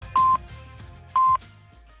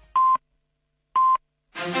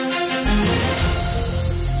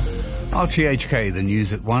RTHK, the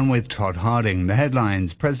news at 1 with Todd Harding. The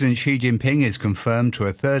headlines: President Xi Jinping is confirmed to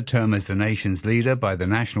a third term as the nation's leader by the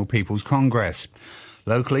National People's Congress.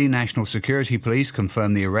 Locally, National Security Police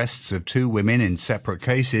confirmed the arrests of 2 women in separate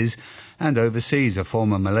cases, and overseas, a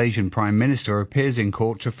former Malaysian Prime Minister appears in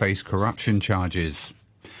court to face corruption charges.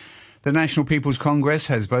 The National People's Congress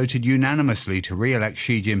has voted unanimously to re-elect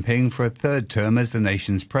Xi Jinping for a third term as the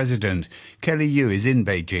nation's president. Kelly Yu is in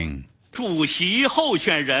Beijing.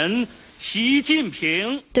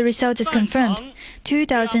 The result is confirmed.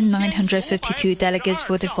 2,952 delegates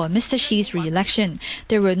voted for Mr. Xi's re-election.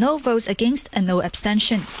 There were no votes against and no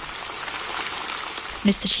abstentions.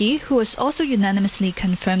 Mr. Xi, who was also unanimously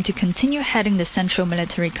confirmed to continue heading the Central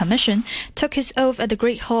Military Commission, took his oath at the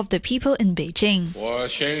Great Hall of the People in Beijing.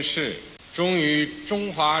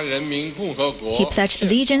 He pledged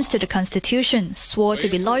allegiance to the Constitution, swore to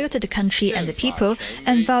be loyal to the country and the people,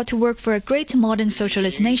 and vowed to work for a great modern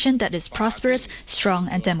socialist nation that is prosperous, strong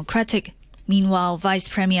and democratic. Meanwhile, Vice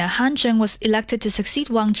Premier Han Zheng was elected to succeed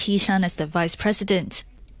Wang Qishan as the Vice President.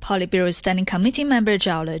 Politburo Standing Committee member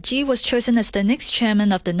Zhao Leji was chosen as the next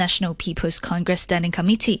chairman of the National People's Congress Standing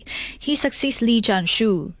Committee. He succeeds Li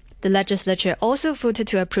Zhanshu. The legislature also voted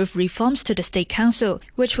to approve reforms to the State Council,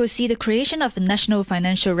 which will see the creation of a National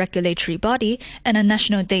Financial Regulatory Body and a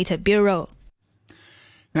National Data Bureau.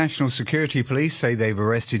 National Security Police say they've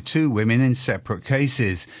arrested 2 women in separate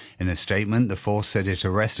cases. In a statement, the force said it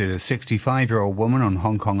arrested a 65-year-old woman on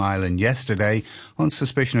Hong Kong Island yesterday on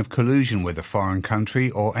suspicion of collusion with a foreign country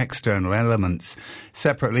or external elements.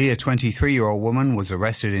 Separately, a 23-year-old woman was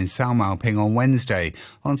arrested in Sao Mau Ping on Wednesday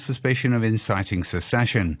on suspicion of inciting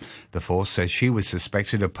secession. The force says she was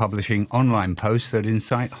suspected of publishing online posts that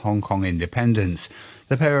incite Hong Kong independence.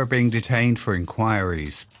 The pair are being detained for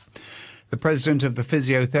inquiries. The president of the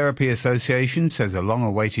Physiotherapy Association says a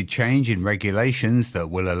long-awaited change in regulations that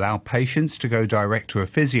will allow patients to go direct to a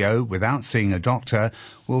physio without seeing a doctor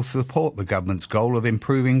will support the government's goal of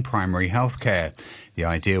improving primary health care. The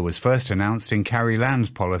idea was first announced in Carrie Lam's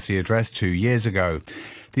policy address 2 years ago.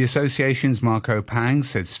 The association's Marco Pang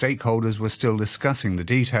said stakeholders were still discussing the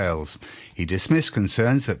details. He dismissed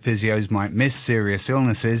concerns that physios might miss serious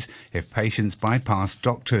illnesses if patients bypassed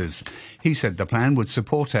doctors. He said the plan would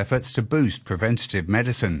support efforts to boost preventative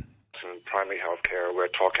medicine. In primary health care, we're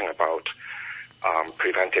talking about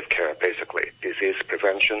preventive care, basically, disease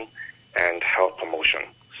prevention and health promotion.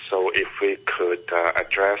 So if we could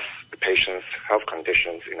address the patient's health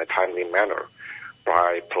conditions in a timely manner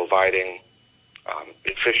by providing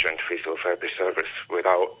efficient physiotherapy service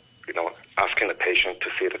without, asking the patient to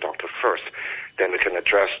see the doctor first, then we can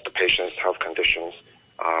address the patient's health conditions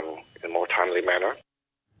in a more timely manner.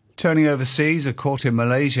 Turning overseas, a court in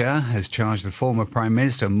Malaysia has charged the former Prime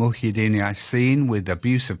Minister Muhyiddin Yassin with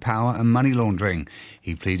abuse of power and money laundering.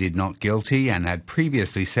 He pleaded not guilty and had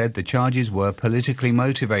previously said the charges were politically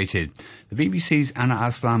motivated. The BBC's Anna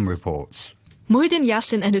Aslam reports. Muhyiddin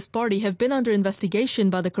Yassin and his party have been under investigation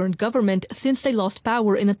by the current government since they lost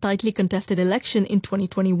power in a tightly contested election in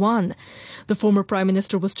 2021. The former prime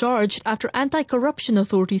minister was charged after anti-corruption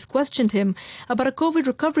authorities questioned him about a COVID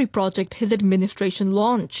recovery project his administration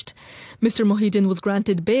launched. Mr. Muhyiddin was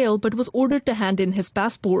granted bail but was ordered to hand in his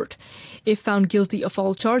passport. If found guilty of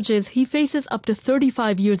all charges, he faces up to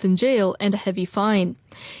 35 years in jail and a heavy fine.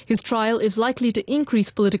 His trial is likely to increase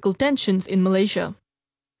political tensions in Malaysia.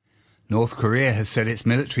 North Korea has said its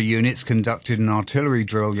military units conducted an artillery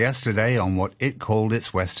drill yesterday on what it called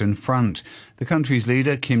its Western Front. The country's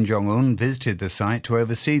leader, Kim Jong-un, visited the site to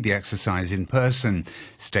oversee the exercise in person.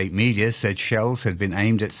 State media said shells had been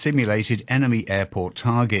aimed at simulated enemy airport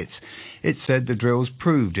targets. It said the drills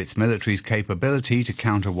proved its military's capability to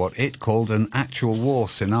counter what it called an actual war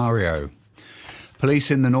scenario.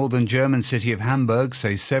 Police in the northern German city of Hamburg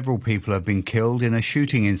say several people have been killed in a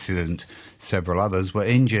shooting incident. Several others were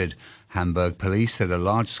injured. Hamburg police said a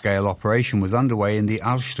large-scale operation was underway in the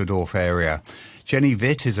Alsterdorf area. Jenny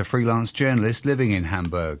Witt is a freelance journalist living in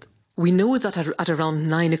Hamburg. We know that at around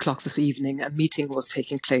 9 o'clock this evening, a meeting was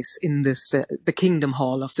taking place in the Kingdom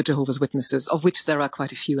Hall of the Jehovah's Witnesses, of which there are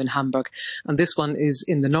quite a few in Hamburg. And this one is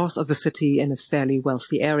in the north of the city in a fairly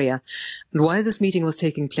wealthy area. And while this meeting was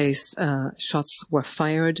taking place, shots were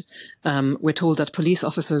fired. We're told that police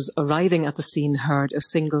officers arriving at the scene heard a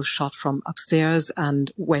single shot from upstairs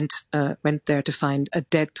and went there to find a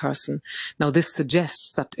dead person. Now, this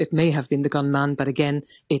suggests that it may have been the gunman, but again,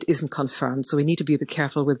 it isn't confirmed. So we need to be a bit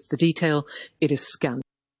careful with the detail. It is scant.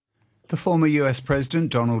 The former US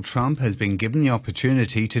President Donald Trump has been given the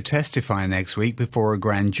opportunity to testify next week before a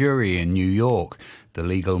grand jury in New York. The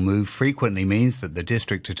legal move frequently means that the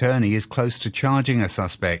district attorney is close to charging a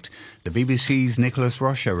suspect. The BBC's Nicholas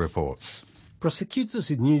Rocha reports.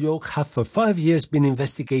 Prosecutors in New York have for 5 years been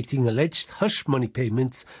investigating alleged hush money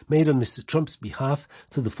payments made on Mr. Trump's behalf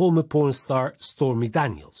to the former porn star Stormy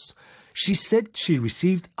Daniels. She said she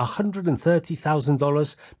received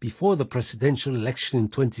 $130,000 before the presidential election in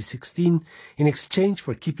 2016 in exchange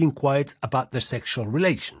for keeping quiet about their sexual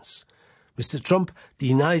relations. Mr. Trump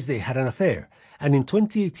denies they had an affair and in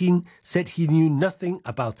 2018 said he knew nothing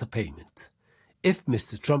about the payment. If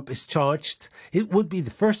Mr. Trump is charged, it would be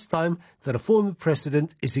the first time that a former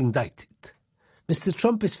president is indicted. Mr.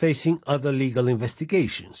 Trump is facing other legal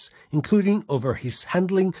investigations, including over his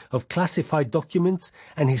handling of classified documents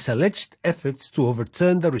and his alleged efforts to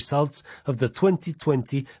overturn the results of the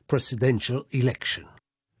 2020 presidential election.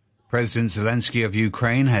 President Zelensky of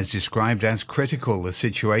Ukraine has described as critical the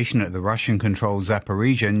situation at the Russian-controlled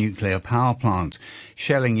Zaporizhzhia nuclear power plant.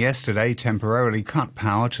 Shelling yesterday temporarily cut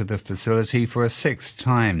power to the facility for a sixth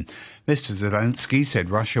time. Mr. Zelensky said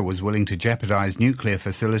Russia was willing to jeopardize nuclear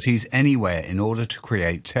facilities anywhere in order to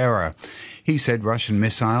create terror. He said Russian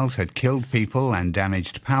missiles had killed people and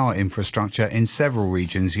damaged power infrastructure in several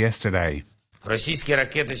regions yesterday. Russian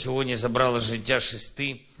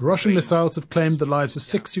missiles have claimed the lives of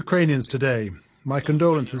 6 Ukrainians today. My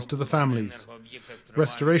condolences to the families.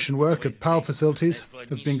 Restoration work at power facilities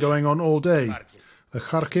has been going on all day. The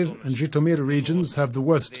Kharkiv and Zhytomyr regions have the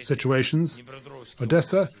worst situations.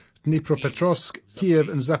 Odessa, Dnipropetrovsk, Kiev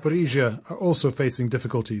and Zaporizhzhia are also facing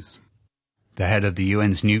difficulties. The head of the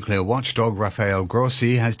UN's nuclear watchdog, Rafael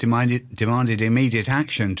Grossi, has demanded immediate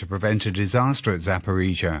action to prevent a disaster at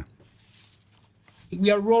Zaporizhzhia. We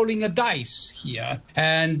are rolling a dice here,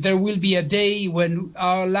 and there will be a day when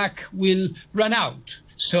our luck will run out.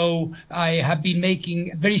 So I have been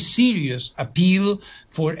making a very serious appeal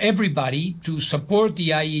for everybody to support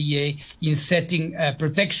the IAEA in setting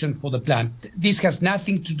protection for the plant. This has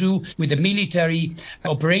nothing to do with the military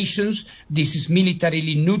operations. This is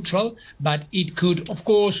militarily neutral, but it could, of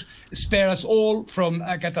course, spare us all from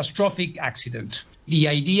a catastrophic accident. The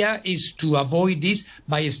idea is to avoid this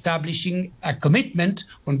by establishing a commitment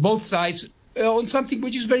on both sides on something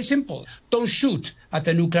which is very simple. Don't shoot at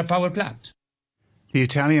a nuclear power plant. The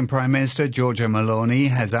Italian Prime Minister Giorgia Meloni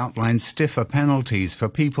has outlined stiffer penalties for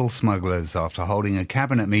people smugglers after holding a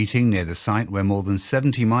cabinet meeting near the site where more than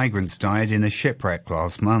 70 migrants died in a shipwreck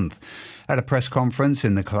last month. At a press conference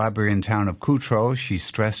in the Calabrian town of Cutro, she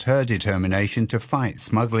stressed her determination to fight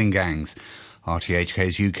smuggling gangs.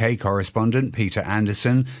 RTHK's UK correspondent Peter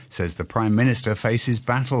Anderson says the Prime Minister faces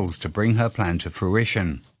battles to bring her plan to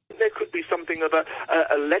fruition. There could be something of a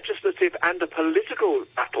legislative and a political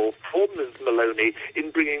battle for Ms. Meloni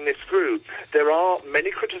in bringing this through. There are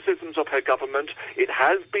many criticisms of her government. It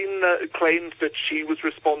has been claimed that she was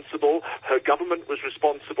responsible, her government was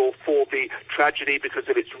responsible for the tragedy because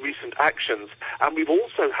of its recent actions. And we've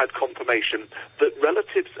also had confirmation that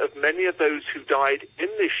relatives of many of those who died in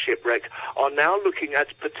this shipwreck are now looking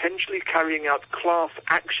at potentially carrying out class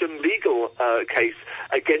action legal case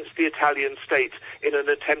against the Italian state in an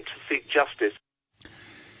attempt to seek justice.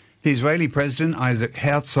 The Israeli President Isaac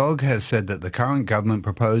Herzog has said that the current government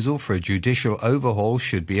proposal for a judicial overhaul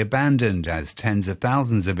should be abandoned as tens of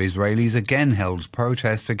thousands of Israelis again held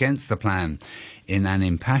protests against the plan. In an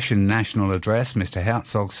impassioned national address, Mr.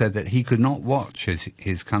 Herzog said that he could not watch as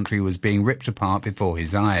his country was being ripped apart before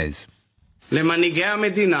his eyes. למנהיגי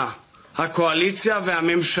המדינה, הקואליציה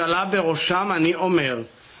והממשלה בראשם אני אומר,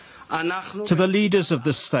 to the leaders of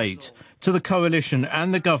the state, to the coalition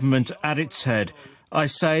and the government at its head, I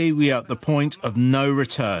say we are at the point of no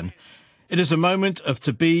return. It is a moment of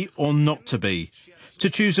to be or not to be, to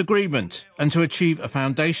choose agreement and to achieve a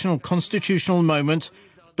foundational constitutional moment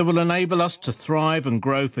that will enable us to thrive and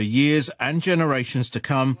grow for years and generations to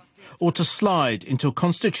come, or to slide into a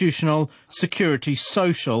constitutional, security,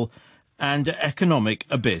 social and economic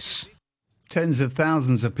abyss. Tens of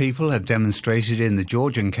thousands of people have demonstrated in the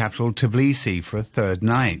Georgian capital Tbilisi for a third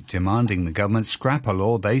night, demanding the government scrap a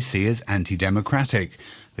law they see as anti-democratic.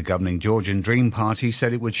 The governing Georgian Dream Party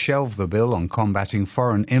said it would shelve the bill on combating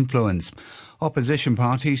foreign influence. Opposition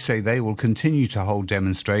parties say they will continue to hold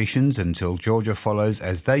demonstrations until Georgia follows,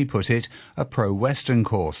 as they put it, a pro-Western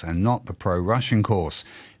course and not the pro-Russian course.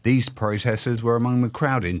 These protesters were among the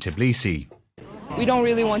crowd in Tbilisi. We don't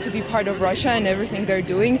really want to be part of Russia and everything they're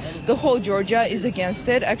doing. The whole Georgia is against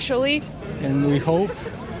it, actually. And we hope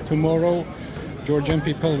tomorrow Georgian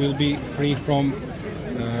people will be free from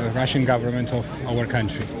Russian government of our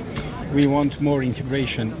country. We want more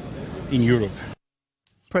integration in Europe.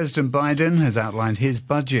 President Biden has outlined his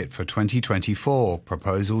budget for 2024,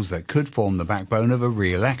 proposals that could form the backbone of a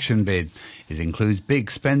re-election bid. It includes big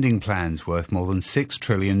spending plans worth more than $6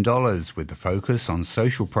 trillion, with the focus on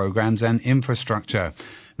social programs and infrastructure.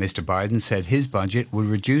 Mr. Biden said his budget would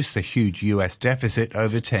reduce the huge U.S. deficit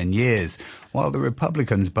over 10 years, while the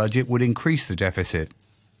Republicans' budget would increase the deficit.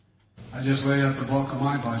 I just laid out the bulk of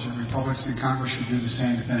my budget. Republicans in Congress should do the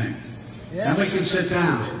same thing. Then we can sit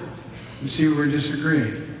down and see where we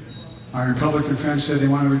disagree. Our Republican friends said they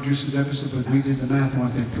want to reduce the deficit, but we did the math on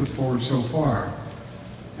what they've put forward so far.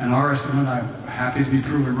 And our estimate, I'm happy to be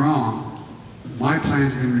proven wrong, my plan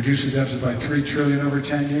is going to reduce the deficit by $3 trillion over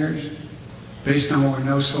 10 years. Based on what we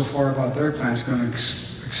know so far about their plan, it's going to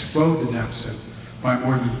explode the deficit by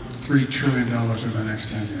more than $3 trillion over the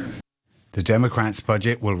next 10 years. The Democrats'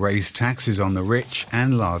 budget will raise taxes on the rich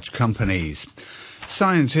and large companies.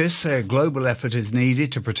 Scientists say a global effort is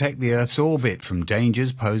needed to protect the Earth's orbit from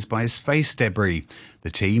dangers posed by space debris.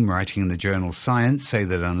 The team writing in the journal Science say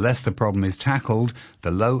that unless the problem is tackled,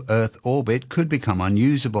 the low Earth orbit could become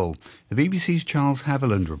unusable. The BBC's Charles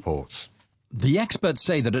Haviland reports. The experts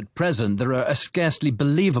say that at present there are a scarcely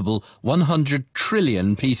believable 100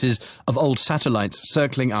 trillion pieces of old satellites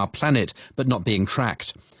circling our planet, but not being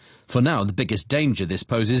tracked. For now, the biggest danger this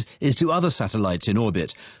poses is to other satellites in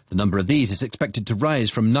orbit. The number of these is expected to rise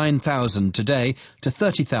from 9,000 today to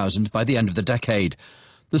 30,000 by the end of the decade.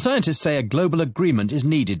 The scientists say a global agreement is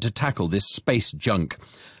needed to tackle this space junk.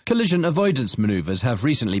 Collision avoidance manoeuvres have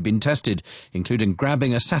recently been tested, including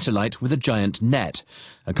grabbing a satellite with a giant net.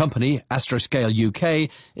 A company, Astroscale UK,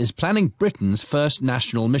 is planning Britain's first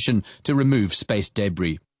national mission to remove space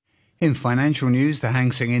debris. In financial news, the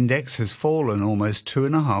Hang Seng Index has fallen almost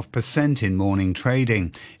 2.5% in morning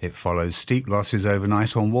trading. It follows steep losses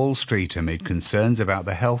overnight on Wall Street amid concerns about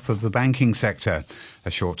the health of the banking sector. A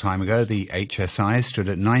short time ago, the HSI stood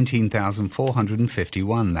at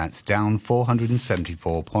 19,451. That's down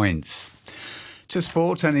 474 points. To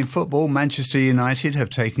sport, and in football, Manchester United have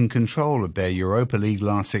taken control of their Europa League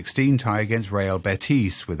last 16 tie against Real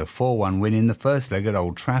Betis with a 4-1 win in the first leg at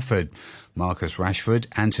Old Trafford. Marcus Rashford,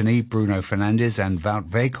 Antony, Bruno Fernandes and Wout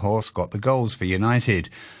Weghorst got the goals for United.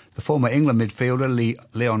 The former England midfielder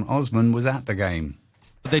Leon Osman was at the game.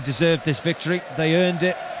 They deserved this victory. They earned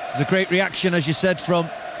it. It was a great reaction, as you said, from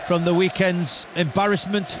the weekend's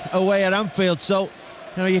embarrassment away at Anfield. So,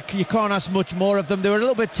 you can't ask much more of them. They were a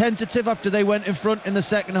little bit tentative after they went in front in the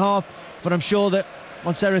second half, but I'm sure that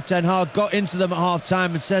once Erik ten Hag got into them at half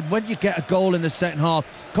time and said, when you get a goal in the second half,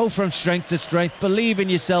 go from strength to strength, believe in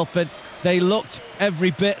yourself. And they looked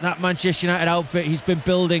every bit that Manchester United outfit he's been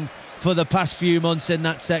building for the past few months in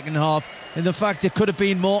that second half. And the fact it could have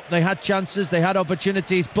been more, they had chances, they had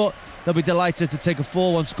opportunities, but they'll be delighted to take a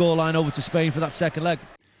 4-1 scoreline over to Spain for that second leg.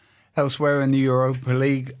 Elsewhere in the Europa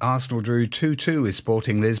League, Arsenal drew 2-2 with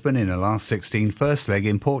Sporting Lisbon in a last 16 first leg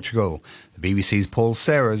in Portugal. The BBC's Paul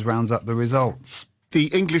Serres rounds up the results. The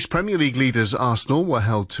English Premier League leaders Arsenal were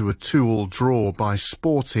held to a 2-2 draw by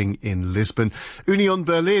Sporting in Lisbon. Union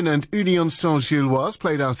Berlin and Union Saint-Gilloise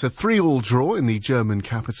played out a 3-3 draw in the German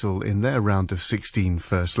capital in their round of 16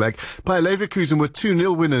 first leg. Bayer Leverkusen were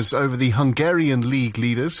 2-0 winners over the Hungarian league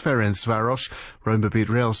leaders Ferencváros. Roma beat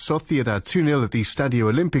Real Sociedad 2-0 at the Stadio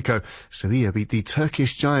Olimpico. Sevilla beat the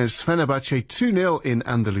Turkish giants Fenerbahce 2-0 in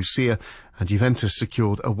Andalusia. And Juventus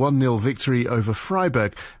secured a 1-0 victory over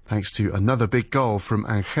Freiburg thanks to another big goal from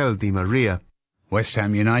Angel Di Maria. West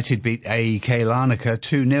Ham United beat AEK Larnaca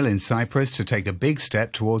 2-0 in Cyprus to take a big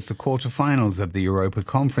step towards the quarter-finals of the Europa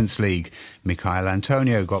Conference League. Michail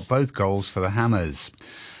Antonio got both goals for the Hammers.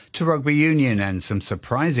 To rugby union and some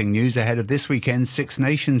surprising news ahead of this weekend's Six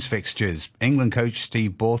Nations fixtures. England coach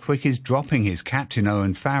Steve Borthwick is dropping his captain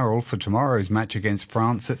Owen Farrell for tomorrow's match against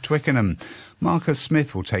France at Twickenham. Marcus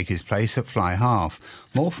Smith will take his place at fly half.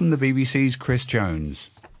 More from the BBC's Chris Jones.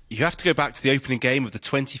 You have to go back to the opening game of the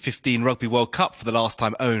 2015 Rugby World Cup for the last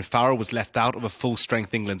time Owen Farrell was left out of a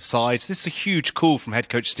full-strength England side. This is a huge call from head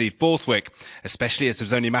coach Steve Borthwick, especially as it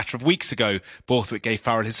was only a matter of weeks ago Borthwick gave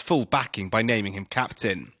Farrell his full backing by naming him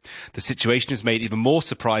captain. The situation is made even more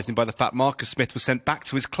surprising by the fact Marcus Smith was sent back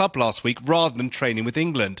to his club last week rather than training with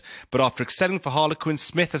England. But after excelling for Harlequins,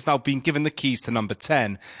 Smith has now been given the keys to number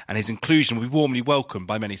 10, and his inclusion will be warmly welcomed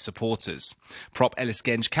by many supporters. Prop Ellis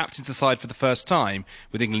Genge captains the side for the first time,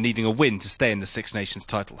 with England needing a win to stay in the Six Nations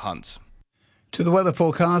title hunt. To the weather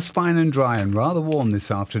forecast, fine and dry and rather warm this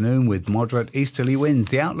afternoon with moderate easterly winds.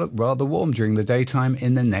 The outlook rather warm during the daytime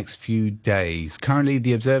in the next few days. Currently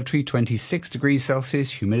the observatory 26 degrees Celsius,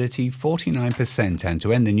 humidity 49%. And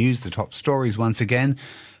to end the news, the top stories once again.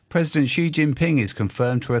 President Xi Jinping is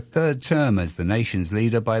confirmed for a third term as the nation's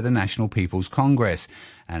leader by the National People's Congress.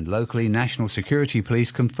 And locally, National Security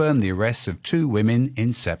Police confirmed the arrests of 2 women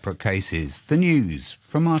in separate cases. The news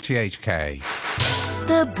from RTHK.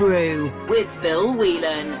 The Brew with Phil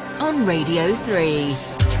Whelan on Radio 3.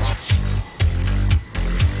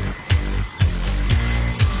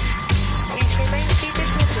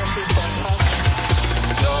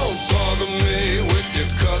 Don't bother me with your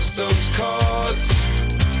customs cards.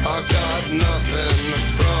 I got nothing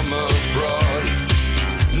from abroad.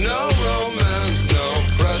 No romance, no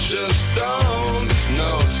precious stones,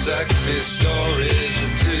 no sexy stories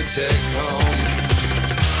to take home.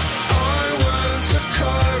 I went to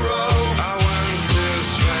Cairo, I went to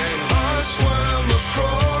Spain, I swam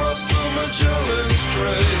across the Magellan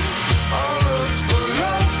Strait. I looked for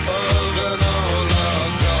love and all I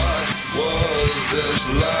got was this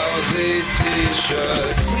lousy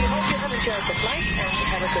t-shirt. We hope you have enjoyed the flight and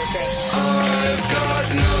have a good day. I've got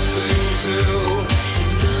nothing to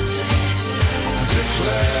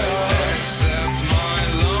declare except my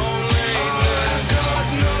loneliness. I've got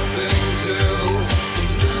nothing to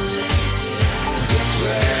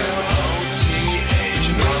declare.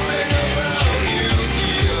 Nothing about you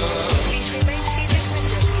here. Please remain seated with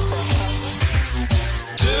your seatbelt fastened.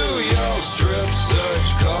 Do your strip search,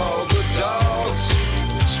 call the dogs.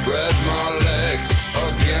 Spread my legs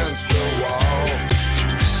against the wall.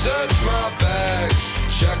 Search my bags,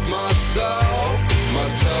 check myself. My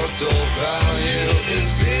total value is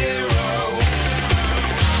 0.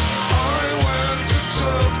 I went to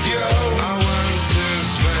Tokyo, I went to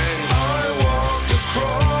Spain. I walked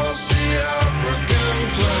across the African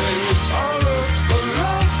plains. I looked for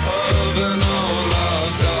love and all I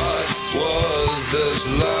got was this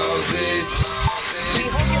lousy We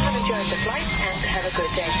hope you have enjoyed the flight and have a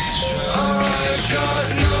good day. I've got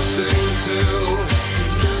nothing to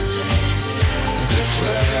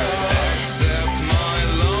declare except my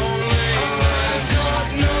loneliness. I've got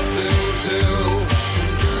nothing to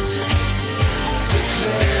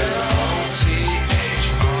declare. O-T-H-I-N-G.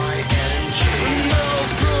 No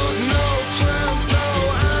fruit, no plants, no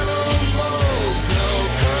animals, no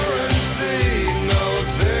currency, no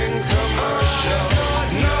thing commercial.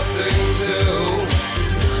 Nothing to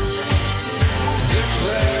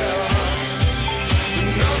declare.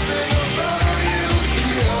 Nothing about you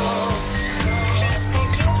here. Please pay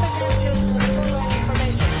close attention to the following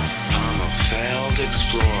information. I'm a failed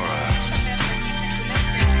explorer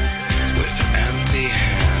with empty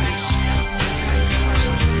hands,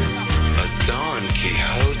 a Don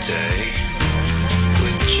Quixote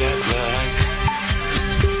with jet lag.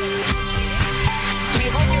 We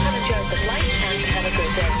hope you have enjoyed the flight and have a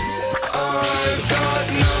good day. I've got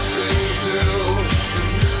nothing to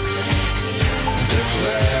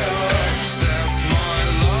declare except my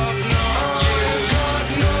love. No, I've got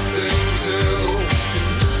nothing to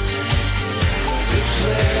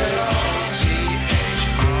declare. O-T-H-I-N-G.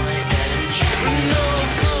 No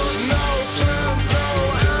food, no plants, no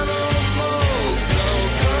animals, no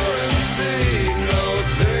currency, no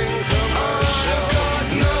thing commercial. I've got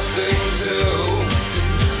nothing to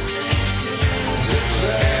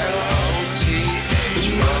declare. O-T-H-I-N-G.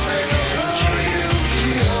 Nothing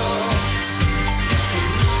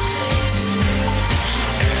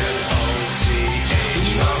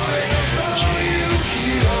about you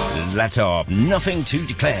here. Latter, nothing to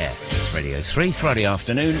declare. It's Radio 3, Friday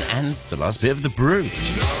afternoon, and the last bit of the brew.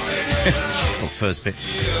 Well, first bit.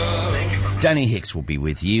 Danny Hicks will be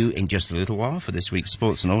with you in just a little while for this week's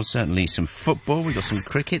sports and all. Certainly some football. We've got some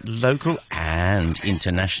cricket, local and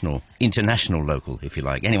international. International local, if you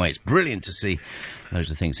like. Anyway, it's brilliant to see loads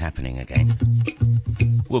of things happening again.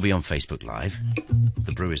 We'll be on Facebook Live.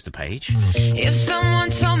 The Brew is the page. If someone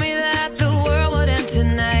told me that the world would end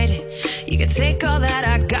tonight, you could take all that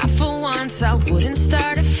I got for once, I wouldn't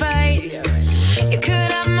start a fight. You could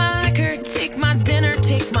have my liquor, take my dinner,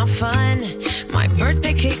 take my fun, my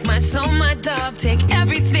birthday cake, my soul, my dog, take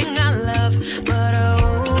everything I love. But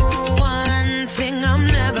oh, one thing I'm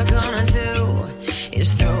never gonna do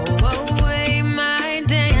is throw away my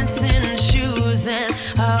dancing shoes. And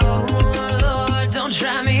oh Lord, don't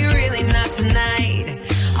try me, really not tonight.